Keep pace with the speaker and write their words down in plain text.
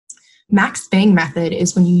max bang method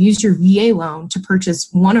is when you use your VA loan to purchase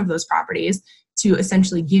one of those properties to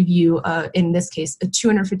essentially give you, in this case, a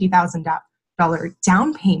 $250,000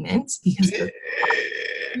 down payment because you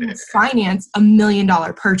finance $1 million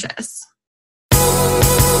purchase.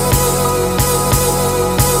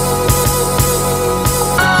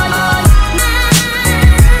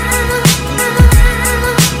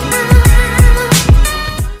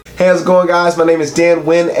 Hey, how's it going, guys? My name is Dan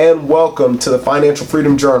Wynn, and welcome to the Financial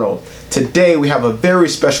Freedom Journal. Today, we have a very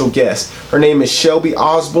special guest. Her name is Shelby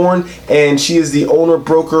Osborne, and she is the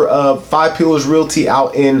owner-broker of Five Pillars Realty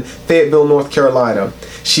out in Fayetteville, North Carolina.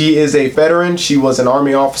 She is a veteran. She was an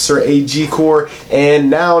Army officer, AG Corps,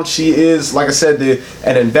 and now she is, like I said,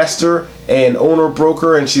 an investor and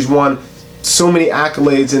owner-broker, and she's won so many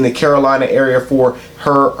accolades in the Carolina area for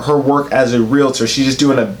her work as a realtor. She's just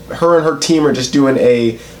doing her and her team are just doing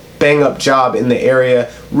a bang up job in the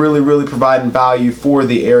area, really providing value for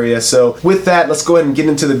the area. So with that, let's go ahead and get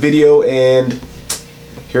into the video, and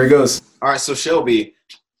here it goes. All right, so Shelby,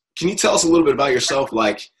 can you tell us a little bit about yourself?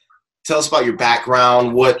 Like, tell us about your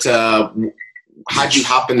background. How'd you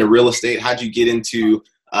hop into real estate? How'd you get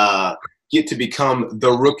to become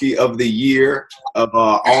the rookie of the year of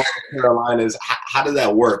all the Carolinas? How did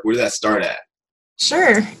that work? Where did that start at?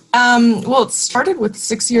 Sure. Well, it started with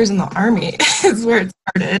 6 years in the Army is where it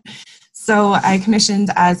started. So I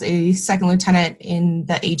commissioned as a second lieutenant in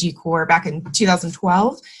the AG Corps back in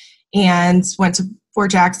 2012 and went to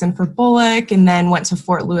Fort Jackson for Bullock and then went to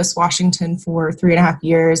Fort Lewis, Washington for 3.5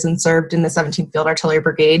 years and served in the 17th Field Artillery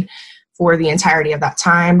Brigade for the entirety of that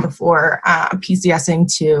time before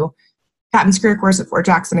PCSing to Captain's Career Course at Fort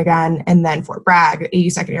Jackson again and then Fort Bragg,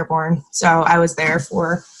 82nd Airborne. So I was there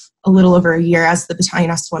for a little over a year as the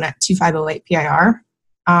battalion S1 at 2508 PIR.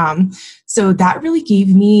 So that really gave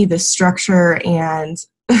me the structure and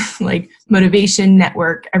like motivation,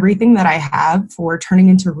 network, everything that I have for turning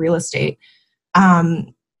into real estate.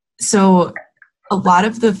 So a lot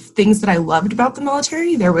of the things that I loved about the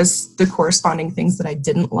military, there was the corresponding things that I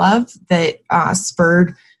didn't love that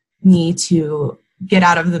spurred me to get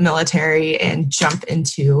out of the military and jump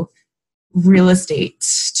into real estate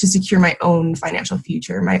to secure my own financial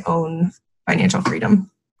future, my own financial freedom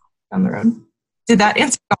down the road. Did that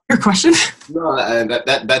answer your question? No,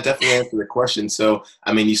 that definitely answered the question. So,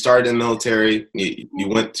 I mean, you started in the military.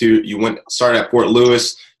 You started at Fort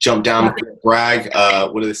Lewis, jumped down to Fort Bragg.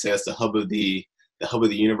 What do they say? It's the hub of the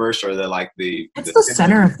universe, or It's the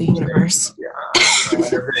center of the universe. Yeah,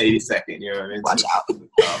 82nd. You know what I mean? Watch out.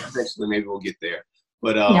 Eventually, maybe we'll get there.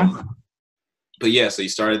 But yeah, so you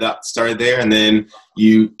started there, and then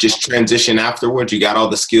you just transitioned afterwards. You got all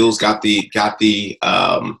the skills, got the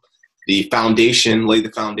foundation, laid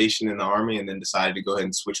the foundation in the Army, and then decided to go ahead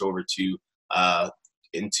and switch over to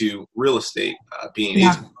into real estate, being an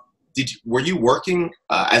agent. Were you working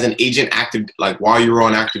as an agent active, like while you were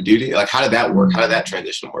on active duty? Like, how did that work? How did that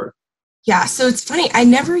transition work? Yeah, so it's funny. I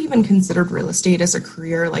never even considered real estate as a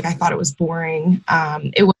career. Like, I thought it was boring.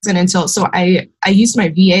 It wasn't until I used my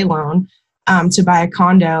VA loan to buy a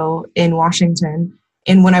condo in Washington.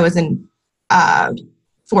 And when I was in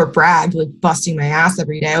Fort Bragg, like busting my ass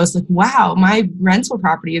every day, I was like, wow, my rental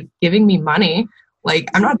property is giving me money. Like,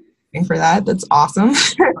 I'm not paying for that. That's awesome.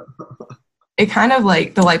 It kind of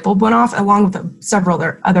like the light bulb went off along with several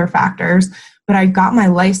other factors. But I got my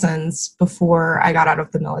license before I got out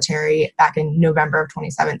of the military back in November of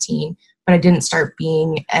 2017. But I didn't start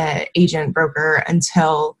being an agent broker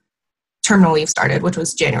until terminal leave started, which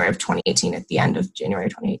was January of 2018, at the end of January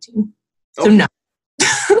 2018. So no.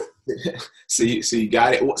 So you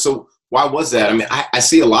got it. So why was that? I mean, I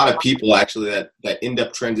see a lot of people actually that end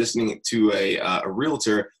up transitioning to a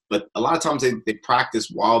realtor, but a lot of times they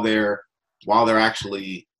practice while they're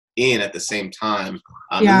actually in at the same time.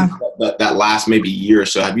 That last maybe year or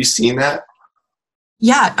so. Have you seen that?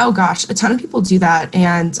 Yeah. Oh gosh, a ton of people do that.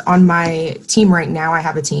 And on my team right now, I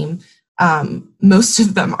have a team. Most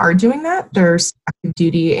of them are doing that. They're active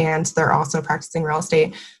duty and they're also practicing real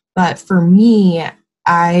estate. But for me,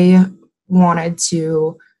 I wanted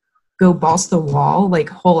to go balls to the wall, like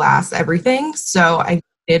whole ass everything. So I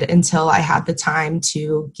did until I had the time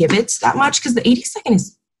to give it that much, because the 82nd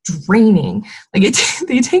is draining. Like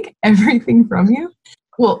they take everything from you.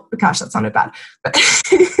 Well, gosh, that sounded bad, but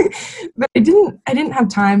but I didn't have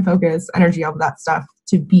time, focus, energy, all of that stuff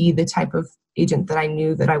to be the type of agent that I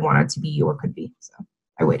knew that I wanted to be or could be. So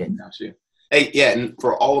I waited. Gotcha. Hey, yeah, and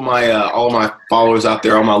for all of my followers out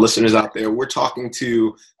there, all my listeners out there, we're talking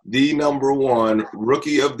to the number one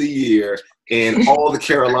rookie of the year in all the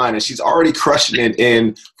Carolinas. She's already crushing it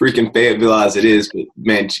in freaking Fayetteville as it is, but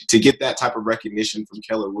man, to get that type of recognition from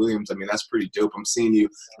Keller Williams, I mean, that's pretty dope. I'm seeing you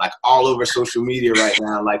like all over social media right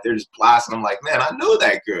now, like they're just blasting. I'm like, man, I know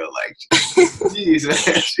that girl. Like, geez,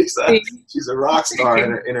 man, she's a rock star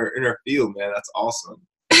in her field, man. That's awesome.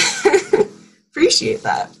 Appreciate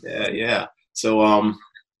that. Yeah. So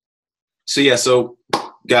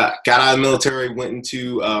got out of the military, went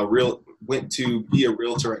to be a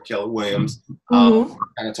realtor at Keller Williams. Kind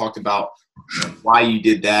of talked about why you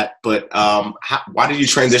did that, but why did you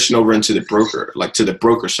transition over into the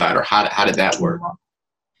broker side, or how did that work?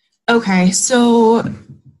 Okay, so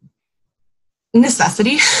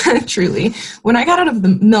necessity, truly. When I got out of the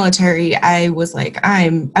military, I was like,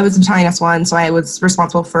 I was a battalion S1, so I was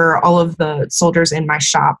responsible for all of the soldiers in my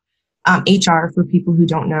shop. HR, for people who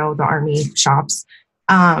don't know, the Army shops.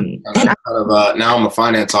 Now I'm a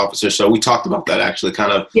finance officer, so we talked about that actually,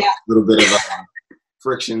 kind of a little bit of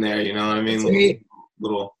friction there, you know what I mean?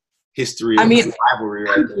 Little history, rivalry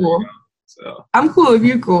right there. Cool. You know? So I'm cool if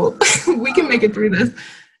you're cool. We can make it through this.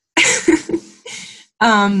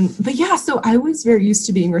 But yeah, so I was very used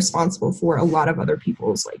to being responsible for a lot of other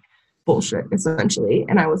people's like bullshit, essentially.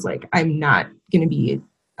 And I was like, I'm not going to be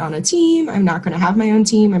on a team. I'm not going to have my own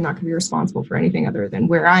team. I'm not going to be responsible for anything other than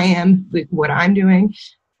where I am, like what I'm doing.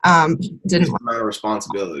 Didn't my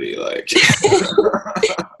responsibility, like.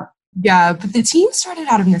 Yeah, but the team started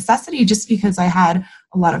out of necessity just because I had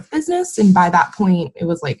a lot of business, and by that point it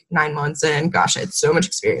was like 9 months in. Gosh, I had so much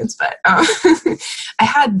experience, but I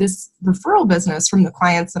had this referral business from the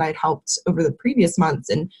clients that I'd helped over the previous months,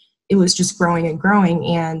 and it was just growing and growing.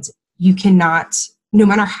 And you cannot, no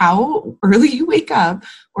matter how early you wake up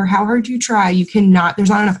or how hard you try, there's not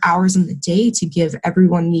enough hours in the day to give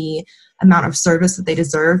everyone the amount of service that they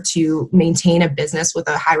deserve to maintain a business with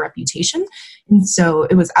a high reputation. And so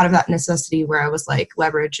it was out of that necessity where I was like,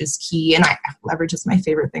 leverage is key. And leverage is my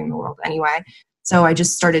favorite thing in the world anyway. So I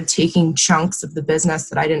just started taking chunks of the business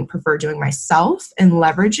that I didn't prefer doing myself and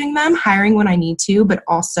leveraging them, hiring when I need to, but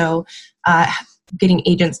also getting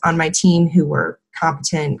agents on my team who were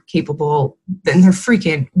competent, capable, and they're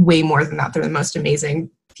freaking way more than that. They're the most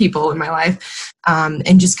amazing people in my life,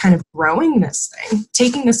 and just kind of growing this thing,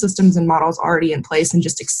 taking the systems and models already in place and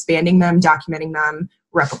just expanding them, documenting them,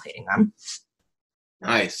 replicating them.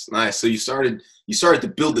 Nice. So you started to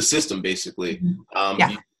build the system, basically.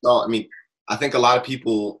 I think a lot of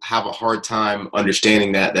people have a hard time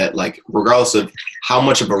understanding that like, regardless of how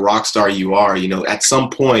much of a rock star you are, you know, at some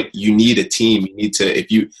point you need a team. You need to,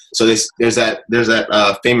 there's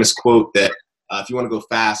that famous quote that if you want to go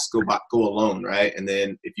fast, go alone, right? And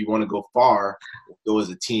then if you want to go far, go as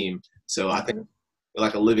a team. So I think you're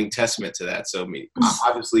like a living testament to that. So I mean,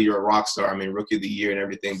 obviously you're a rock star. I mean, rookie of the year and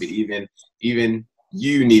everything, but even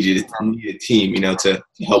you need a team, you know, to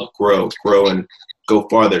help grow and go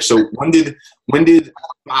farther. So when did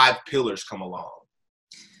 5 Pillars come along?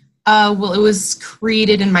 Well, it was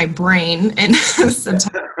created in my brain in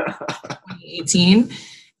September 2018.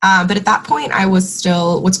 But at that point, I was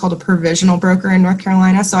still what's called a provisional broker in North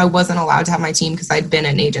Carolina. So I wasn't allowed to have my team because I'd been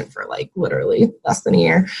an agent for like literally less than a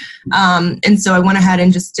year. And so I went ahead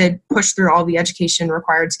and just did push through all the education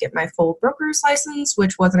required to get my full broker's license,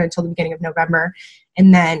 which wasn't until the beginning of November.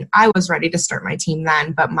 And then I was ready to start my team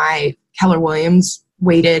then, but my Keller Williams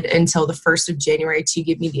waited until the 1st of January to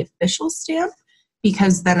give me the official stamp,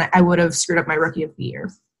 because then I would have screwed up my rookie of the year.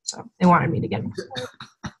 So they wanted me to get it.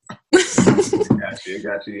 Got you.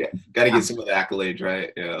 Yeah. Got to get some of the accolades,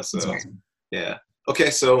 right? Yeah. So, yeah.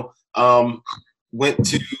 Okay. So, went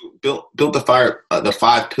to built the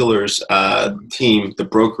 5 Pillars team, the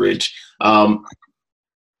brokerage. I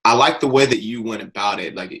like the way that you went about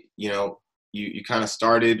it. Like, you know, you kind of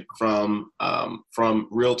started from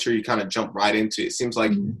realtor, you kind of jumped right into it. It seems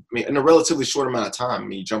like, I mean, in a relatively short amount of time, I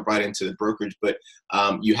mean, you jumped right into the brokerage, but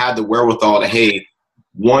you had the wherewithal to, hey,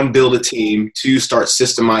 1, build a team, 2, start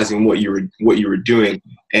systemizing what you were doing.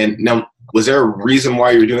 And now, was there a reason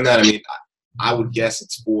why you were doing that? I mean, I would guess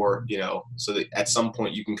it's for, you know, so that at some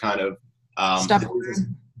point you can kind of step.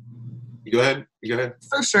 Go ahead.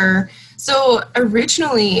 For sure. So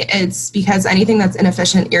originally it's because anything that's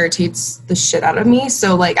inefficient irritates the shit out of me.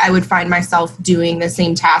 So like I would find myself doing the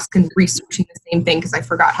same task and researching the same thing because I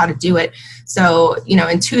forgot how to do it. So, you know,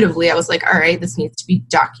 intuitively I was like, all right, this needs to be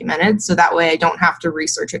documented. So that way I don't have to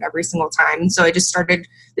research it every single time. So I just started,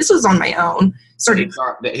 this was on my own.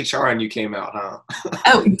 The HR and you came out, huh?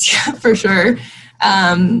 Oh, yeah, for sure.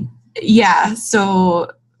 Yeah. So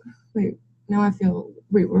wait, where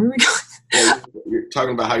were we going? You're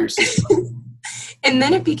talking about how you're And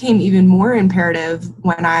then it became even more imperative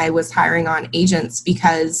when I was hiring on agents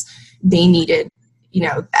because they needed,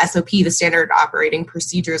 SOP, the standard operating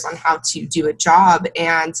procedures on how to do a job.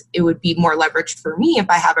 And it would be more leveraged for me if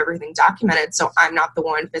I have everything documented. So I'm not the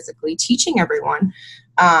one physically teaching everyone.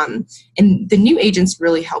 And the new agents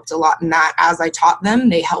really helped a lot in that. As I taught them,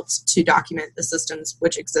 they helped to document the systems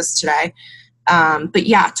which exist today. But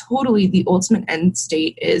yeah, totally. The ultimate end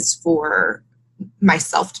state is for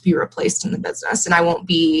myself to be replaced in the business, and I won't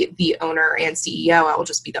be the owner and CEO. I will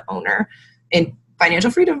just be the owner in financial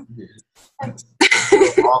freedom.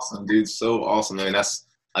 So awesome, dude. So awesome. I mean,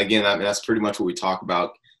 that's pretty much what we talk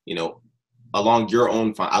about, along your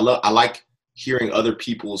own. I like hearing other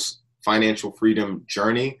people's financial freedom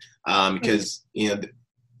journey, because,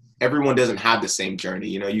 everyone doesn't have the same journey.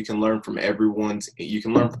 You can learn from every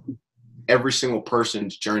single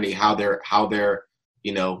person's journey, how they're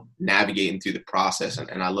navigating through the process.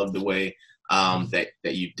 And I love the way that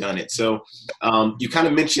you've done it. So you kind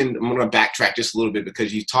of mentioned, I'm going to backtrack just a little bit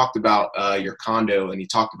because you talked about your condo and you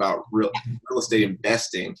talked about real estate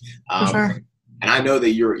investing. Sure. And I know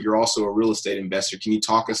that you're also a real estate investor. Can you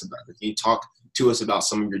talk to us about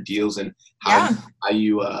some of your deals and how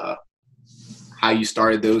you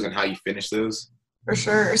started those and how you finished those? For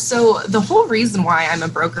sure. So the whole reason why I'm a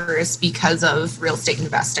broker is because of real estate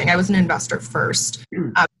investing. I was an investor first.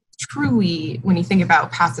 Truly, when you think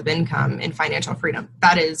about passive income and financial freedom,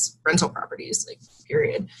 that is rental properties, like,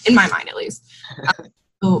 period, in my mind at least.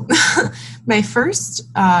 So my first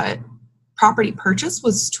property purchase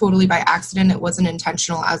was totally by accident. It wasn't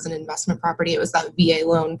intentional as an investment property. It was that VA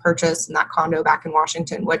loan purchase in that condo back in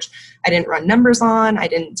Washington, which I didn't run numbers on. I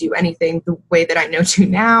didn't do anything the way that I know to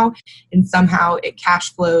now. And somehow it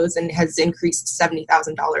cash flows and has increased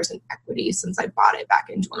 $70,000 in equity since I bought it back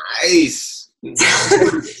in 20. Nice.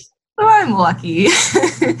 So I'm lucky.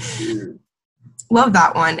 Love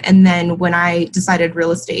that one. And then when I decided real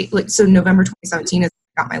estate, so November 2017 is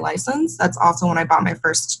got my license. That's also when I bought my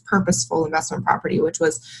first purposeful investment property, which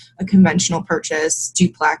was a conventional purchase,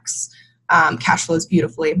 duplex, cash flows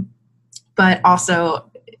beautifully. But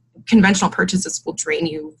also conventional purchases will drain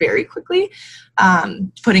you very quickly.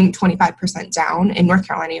 Putting 25% down in North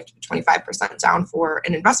Carolina, you have to put 25% down for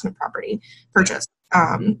an investment property purchase.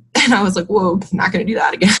 And I was like, whoa, not going to do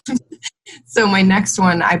that again. So my next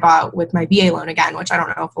one I bought with my VA loan again, which I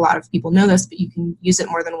don't know if a lot of people know this, but you can use it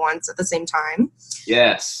more than once at the same time.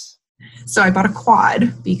 Yes. So I bought a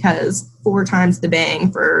quad because 4 times the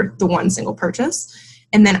bang for the one single purchase.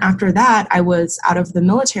 And then after that, I was out of the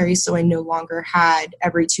military, so I no longer had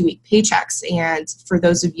every 2-week paychecks. And for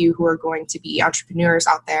those of you who are going to be entrepreneurs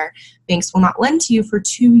out there, banks will not lend to you for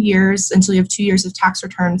 2 years until you have 2 years of tax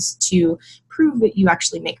returns to prove that you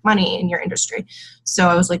actually make money in your industry. So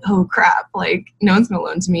I was like, oh crap, like no one's going to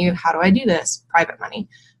loan to me. How do I do this? Private money.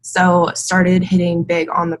 So started hitting big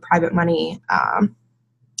on the private money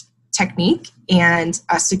technique and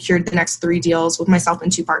secured the next 3 deals with myself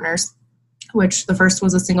and 2 partners, which the first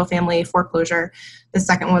was a single family foreclosure. The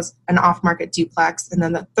second was an off-market duplex. And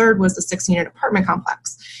then the third was a 16-unit apartment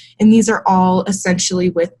complex. And these are all essentially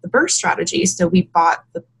with the BRRRR strategy. So we bought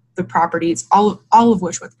the properties, all of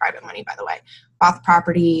which with private money, by the way, bought the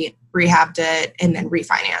property, rehabbed it, and then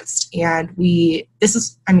refinanced. And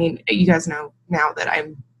you guys know now that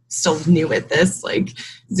I'm still new at this, like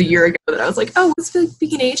it's a year ago that I was like, oh, what's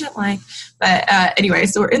being an agent like? But anyway,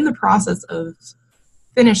 so we're in the process of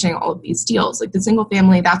finishing all of these deals. Like the single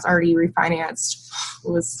family, that's already refinanced.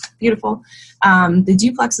 It was beautiful. The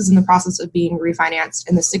duplex is in the process of being refinanced,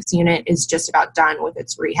 and the 6-unit is just about done with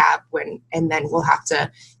its rehab. And then we'll have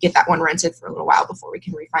to get that one rented for a little while before we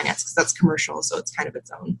can refinance, because that's commercial, so it's kind of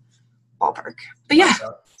its own ballpark. But yeah.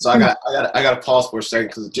 So I got to pause for a second,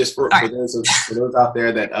 because just for those out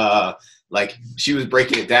there that like she was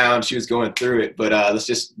breaking it down, she was going through it, but let's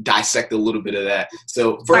just dissect a little bit of that.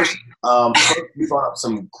 So first, you brought up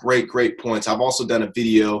some great points. I've also done a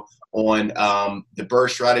video on the BRRRR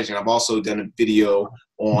strategy, and I've also done a video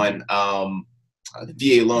on the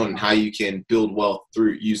VA loan and how you can build wealth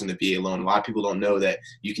through using the VA loan. A lot of people don't know that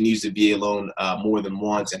you can use the VA loan more than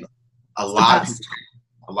once, and a lot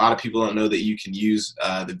of people don't know that you can use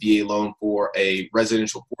the VA loan for a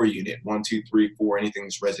residential 4-unit, 1, 2, 3, 4, anything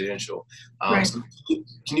that's residential. Right. So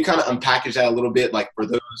can you kind of unpackage that a little bit, like for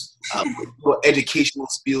those little educational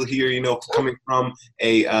spiel here, coming from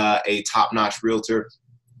a top-notch realtor?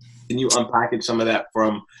 Can you unpackage some of that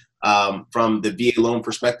from the VA loan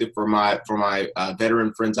perspective for my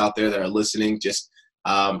veteran friends out there that are listening? Just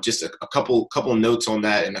a couple notes on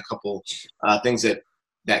that, and a couple things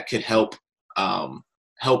that could help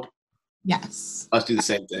yes, us do the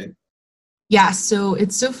same thing. Yeah, so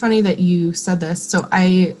it's so funny that you said this. So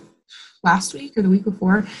I, last week or the week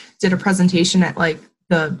before, did a presentation at like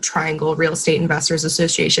the Triangle Real Estate Investors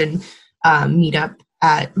Association meetup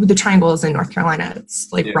at the Triangle is in North Carolina. It's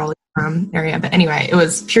like Raleigh area. But anyway, it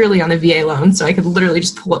was purely on the VA loan. So I could literally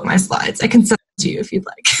just pull up my slides. I can send it to you if you'd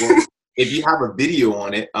like. Well, if you have a video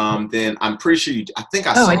on it, then I'm pretty sure I think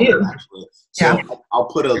I saw I do. it actually. So yeah. I'll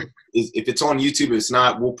put if it's on YouTube, if it's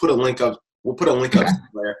not, we'll put a link up. We'll put a link up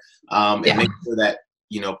somewhere and make sure that,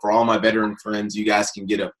 for all my veteran friends, you guys can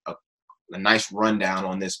get a nice rundown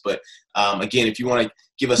on this. But again, if you want to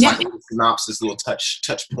give us like a synopsis, little touch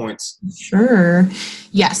points. Sure.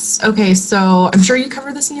 Yes. Okay. So I'm sure you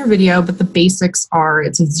covered this in your video, but the basics are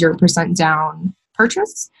it's a 0% down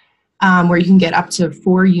purchase where you can get up to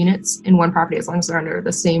 4 units in one property as long as they're under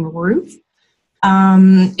the same roof.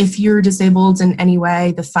 If you're disabled in any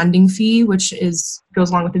way, the funding fee, which goes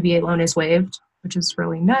along with the VA loan, is waived, which is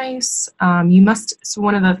really nice. So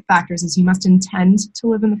one of the factors is you must intend to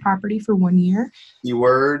live in the property for 1 year.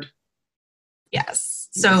 Keyword. Yes.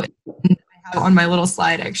 So I have on my little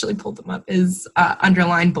slide, I actually pulled them up, is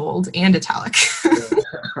underline, bold, and italic.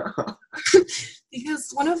 Because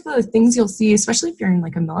one of the things you'll see, especially if you're in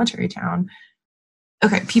like a military town,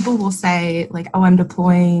 people will say like, oh, I'm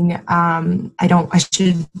deploying. I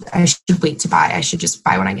should wait to buy. I should just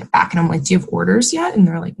buy when I get back. And I'm like, do you have orders yet? And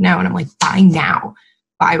they're like, no. And I'm like, buy now,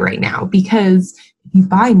 buy right now. Because if you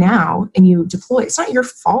buy now and you deploy, it's not your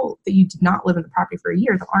fault that you did not live in the property for a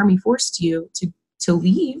year. The Army forced you to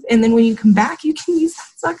leave. And then when you come back, you can use that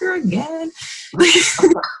sucker again.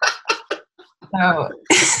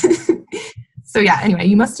 So yeah, anyway,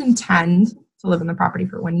 you must intend to live in the property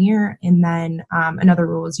for 1 year. And then another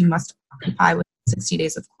rule is you must occupy within 60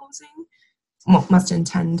 days of closing. Well, must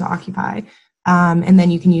intend to occupy. And then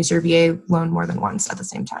you can use your VA loan more than once at the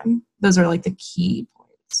same time. Those are like the key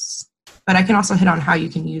points. But I can also hit on how you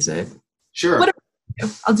can use it. Sure.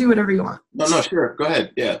 I'll do whatever you want. No, sure. Go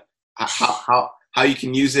ahead. Yeah. How you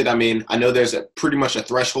can use it. I mean, I know there's pretty much a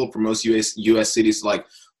threshold for most U.S. cities, like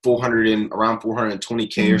around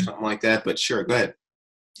 420K or something like that. But sure, go ahead.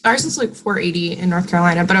 Ours is like 480 in North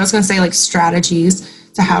Carolina, but I was going to say like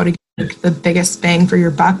strategies to how to get the biggest bang for your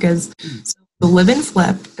buck is so the live and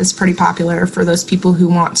flip is pretty popular for those people who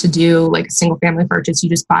want to do like a single family purchase. You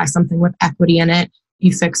just buy something with equity in it.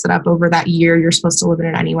 You fix it up over that year. You're supposed to live in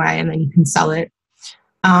it anyway, and then you can sell it.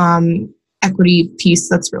 Equity piece,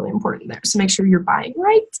 that's really important there. So make sure you're buying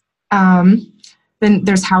right. Then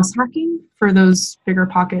there's house hacking for those bigger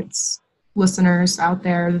pockets listeners out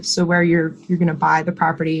there. So where you're going to buy the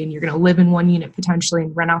property and you're going to live in one unit potentially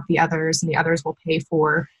and rent out the others, and the others will pay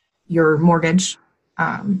for your mortgage.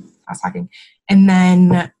 House hacking. And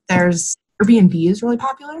then there's Airbnb is really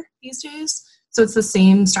popular these days. So it's the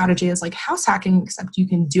same strategy as like house hacking, except you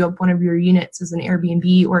can do up one of your units as an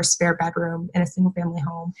Airbnb or a spare bedroom in a single family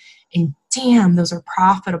home. And damn, those are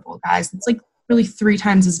profitable, guys. It's like really 3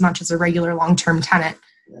 times as much as a regular long-term tenant.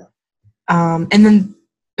 Yeah. And then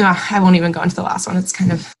I won't even go into the last one. It's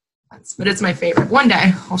kind of, but it's my favorite. One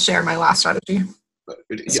day I'll share my last strategy.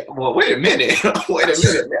 Yeah, well, wait a minute.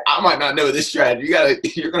 I might not know this strategy.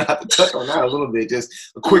 You're gonna have to touch on that a little bit. Just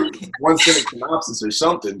a quick 1-sentence synopsis or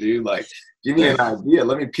something, dude. Like, give me an idea.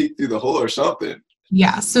 Let me peek through the hole or something.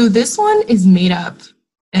 Yeah. So this one is made up.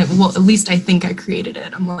 And, well, at least I think I created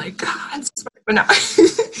it. I'm like, God, but no.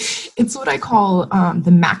 It's what I call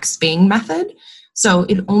the Max Bang method. So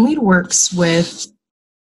it only works with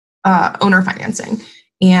owner financing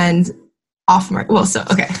and off-market. Well, so,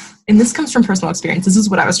 okay. And this comes from personal experience. This is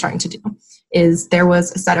what I was trying to do, is there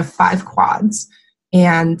was a set of 5 quads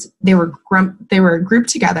and they were grouped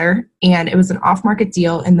together and it was an off-market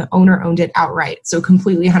deal and the owner owned it outright. So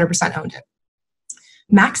completely 100% owned it.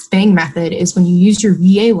 Max Bang method is when you use your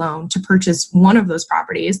VA loan to purchase one of those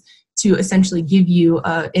properties to essentially give you,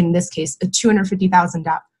 in this case, a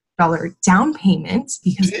 $250,000 down payment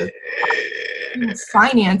because you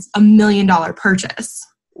finance $1 million purchase.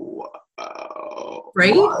 Wow.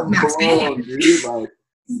 Right? Wow. Max Bang.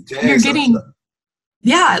 You're getting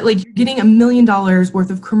 $1 million worth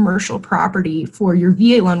of commercial property for your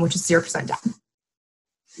VA loan, which is 0% down.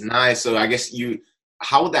 Nice. So I guess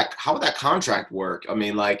how would that contract work? I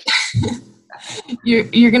mean, like,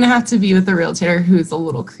 you're gonna have to be with a realtor who's a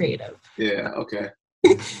little creative. Yeah. Okay.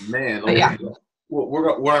 Man. Yeah.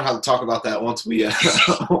 We're gonna have to talk about that once we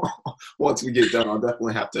get done. I'll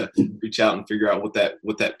definitely have to reach out and figure out what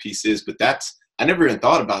that piece is. But I never even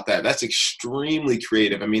thought about that. That's extremely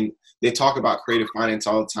creative. I mean, they talk about creative finance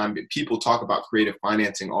all the time, but people talk about creative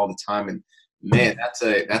financing all the time. And man, that's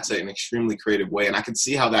an extremely creative way. And I can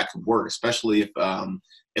see how that could work, especially if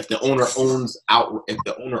if the owner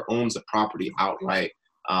owns the property outright.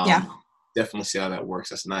 Yeah. Definitely see how that works.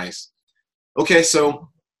 That's nice. Okay, so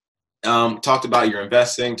talked about your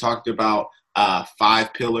investing, talked about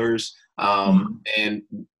 5 pillars, and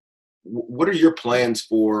what are your plans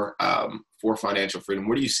for financial freedom?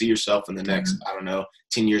 Where do you see yourself in the next, I don't know,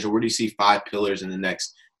 10 years, or where do you see 5 pillars in the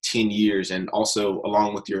next 10 years, and also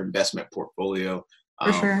along with your investment portfolio?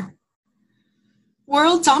 For sure.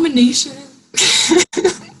 World domination.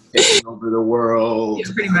 Taking over the world.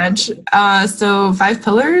 Yeah, pretty much. So 5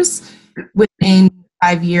 pillars within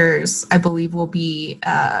 5 years, I believe, will be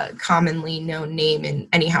a commonly known name in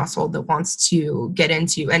any household that wants to get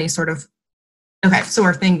into any sort of. Okay,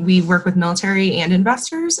 so we work with military and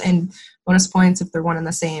investors, and bonus points if they're one and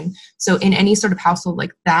the same. So in any sort of household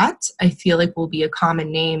like that, I feel like will be a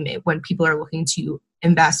common name when people are looking to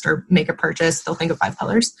invest or make a purchase. They'll think of 5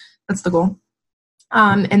 pillars. That's the goal.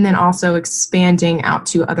 And then also expanding out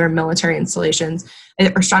to other military installations.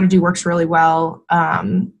 Our strategy works really well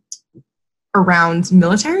around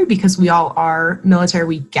military because we all are military.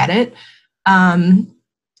 We get it.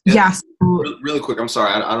 Yes. Really quick, I'm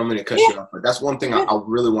sorry, I don't mean to cut you off, but that's one thing I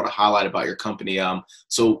really want to highlight about your company.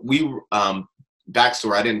 So we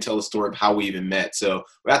backstory, I didn't tell the story of how we even met. So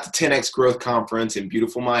we're at the 10X Growth Conference in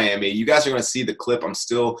beautiful Miami. You guys are going to see the clip. I'm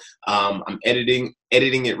still I'm editing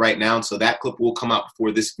it right now, so that clip will come out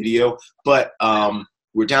before this video. But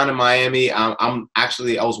we're down in Miami. I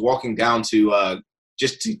was walking down to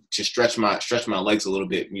just to stretch my legs a little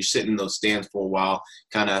bit. And you sit in those stands for a while,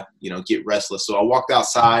 kind of, get restless. So I walked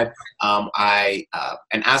outside.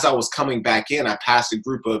 And as I was coming back in, I passed a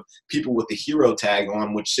group of people with the hero tag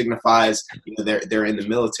on, which signifies, they're in the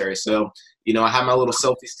military. So, I have my little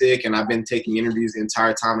selfie stick, and I've been taking interviews the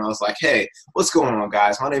entire time. And I was like, hey, what's going on,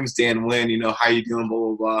 guys? My name is Dan Wynn. How you doing?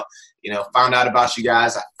 Blah, blah, blah. Found out about you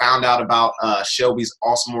guys. I found out about Shelby's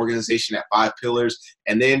awesome organization at 5 Pillars.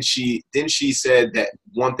 And then she said that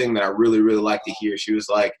one thing that I really, really like to hear. She was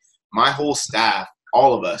like, my whole staff,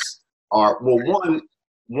 all of us are, well,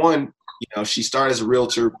 one, she started as a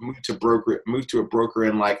realtor, moved to a broker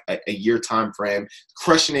in like a year time frame,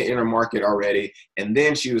 crushing it in her market already. And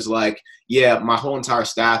then she was like, yeah, my whole entire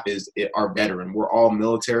staff are veteran. We're all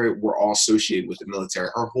military. We're all associated with the military.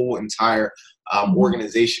 Her whole entire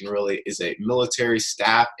organization really is a military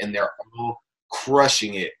staff, and they're all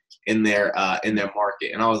crushing it in their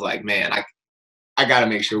market. And I was like, man, I got to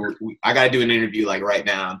make sure I got to do an interview like right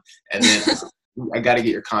now. And then I got to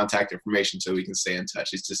get your contact information so we can stay in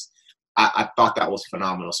touch. It's just, I thought that was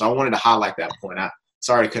phenomenal. So I wanted to highlight that point.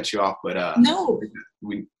 Sorry to cut you off, but no,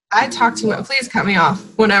 I talk too much. Please cut me off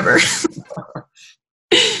whenever.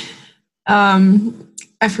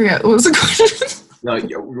 I forget what was the question. No,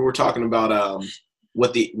 we were talking about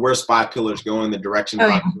where's 5 Pillars going, the direction 5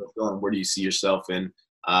 Pillars going. Where do you see yourself in?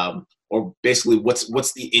 Or basically,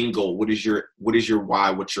 what's the end goal? What is your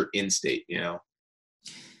why? What's your end state?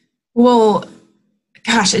 Well,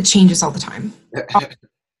 gosh, it changes all the time.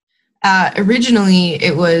 Originally,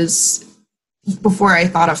 it was, before I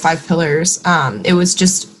thought of 5 Pillars, it was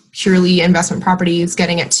just purely investment properties,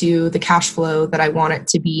 getting it to the cash flow that I want it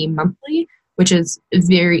to be monthly, which is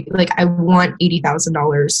very, I want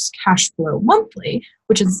 $80,000 cash flow monthly,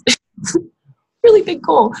 which is really big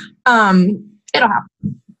goal. It'll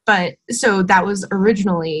happen. But so that was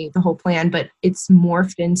originally the whole plan, but it's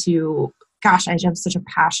morphed into, gosh, I have such a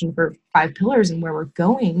passion for 5 Pillars and where we're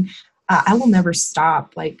going. I will never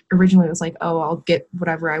stop. Originally it was I'll get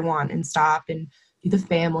whatever I want and stop and do the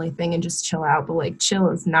family thing and just chill out. But chill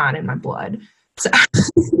is not in my blood.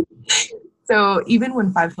 So even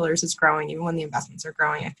when 5 Pillars is growing, even when the investments are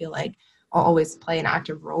growing, I feel like I'll always play an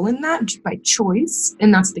active role in that by choice.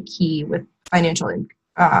 And that's the key with financial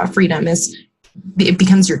freedom is it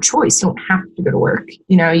becomes your choice. You don't have to go to work.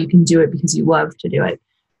 You can do it because you love to do it.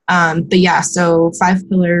 But yeah, so 5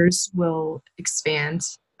 Pillars will expand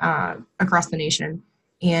across the nation,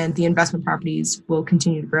 and the investment properties will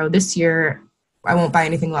continue to grow. This year, I won't buy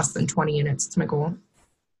anything less than 20 units. It's my goal.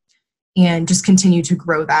 And just continue to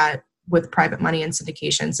grow that with private money and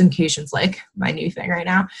syndication. Syndication's my new thing right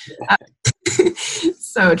now.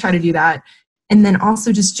 So try to do that. And then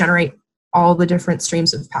also just generate all the different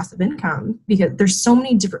streams of passive income, because there's so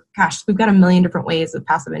many different, we've got a million different ways of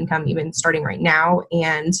passive income, even starting right now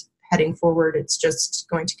and heading forward. It's just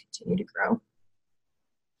going to continue to grow.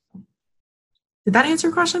 Did that answer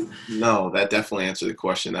your question? No, that definitely answered the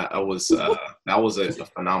question. That was a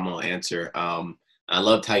phenomenal answer. I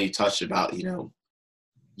loved how you touched about,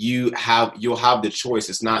 you'll have the choice.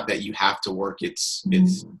 It's not that you have to work. It's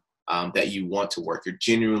that you want to work. You're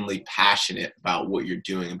genuinely passionate about what you're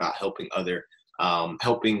doing, about helping other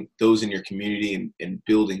helping those in your community and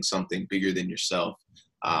building something bigger than yourself.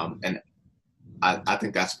 And I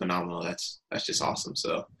think that's phenomenal. That's just awesome.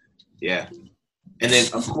 So, yeah. And then,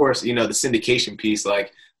 of course, the syndication piece,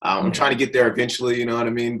 like, I'm trying to get there eventually, you know what I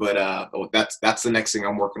mean? But that's the next thing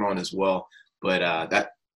I'm working on as well. But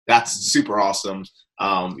that's super awesome.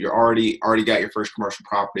 You're already got your first commercial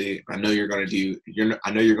property. I know you're going to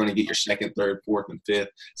get your second, third, fourth, and fifth.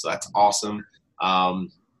 So that's awesome.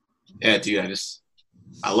 Yeah, dude,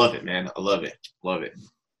 I love it, man. I love it. Love it.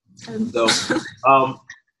 So,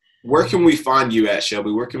 where can we find you at,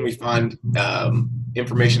 Shelby? Where can we find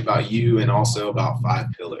information about you and also about Five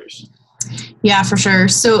Pillars? Yeah, for sure.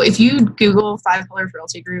 So if you Google 5 Pillars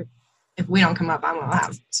Realty Group, if we don't come up, I'm going to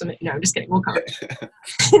have some, no, I'm just kidding. We'll come up.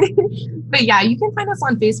 But yeah, you can find us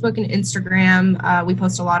on Facebook and Instagram. We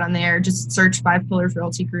post a lot on there. Just search 5 Pillars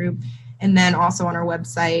Realty Group. And then also on our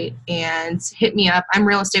website, and hit me up. I'm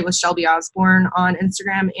Real Estate with Shelby Osborne on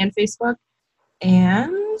Instagram and Facebook.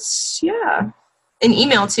 And yeah, an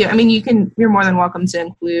email too. I mean, you're more than welcome to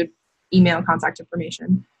include email contact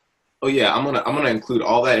information. Oh yeah, I'm gonna include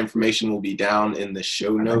all that information. Will be down in the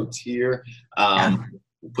show notes here.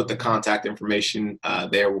 We'll put the contact information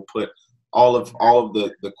there. We'll put all of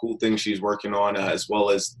the cool things she's working on, as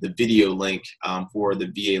well as the video link for the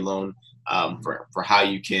VA loan, for how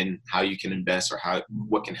you can invest, or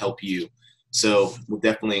what can help you. So we'll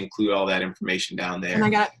definitely include all that information down there.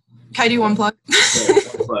 And can I do one plug?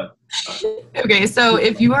 One plug. Okay, so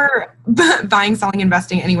if you are buying, selling,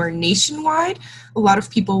 investing anywhere nationwide, a lot of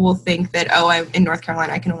people will think that, I'm in North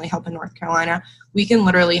Carolina, I can only help in North Carolina. We can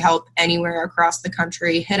literally help anywhere across the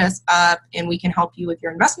country. Hit us up and we can help you with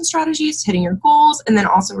your investment strategies, hitting your goals, and then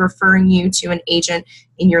also referring you to an agent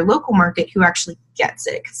in your local market who actually gets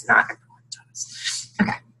it, because not everyone does.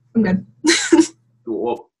 Okay, I'm good.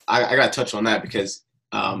 Well, I got to touch on that, because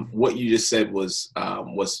what you just said was a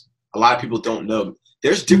lot of people don't know.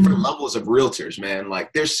 There's different levels of realtors, man.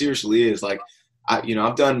 Like, there seriously is. Like,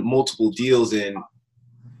 I've done multiple deals, and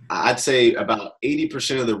I'd say about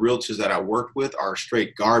 80% of the realtors that I worked with are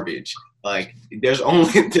straight garbage. Like, there's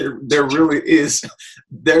literally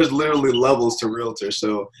levels to realtors.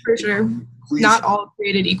 So for sure, please, not all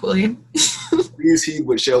created equally. Please heed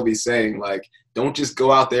what Shelby's saying. Like, don't just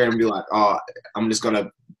go out there and be like, I'm just gonna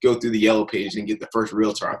go through the yellow page and get the first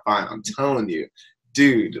realtor I find. I'm telling you,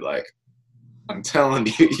 dude, like, I'm telling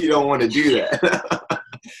you, you don't want to do that.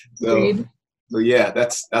 So yeah,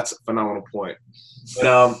 that's a phenomenal point.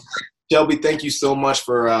 But Shelby, thank you so much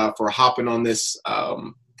for hopping on this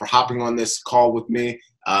call with me,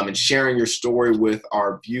 and sharing your story with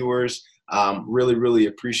our viewers. Really, really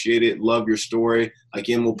appreciate it. Love your story.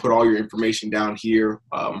 Again, we'll put all your information down here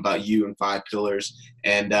about you and Five Pillars,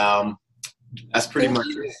 and that's pretty much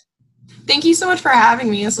it. Thank you so much for having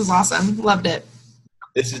me. This was awesome. Loved it.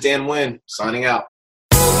 This is Dan Wynn signing out.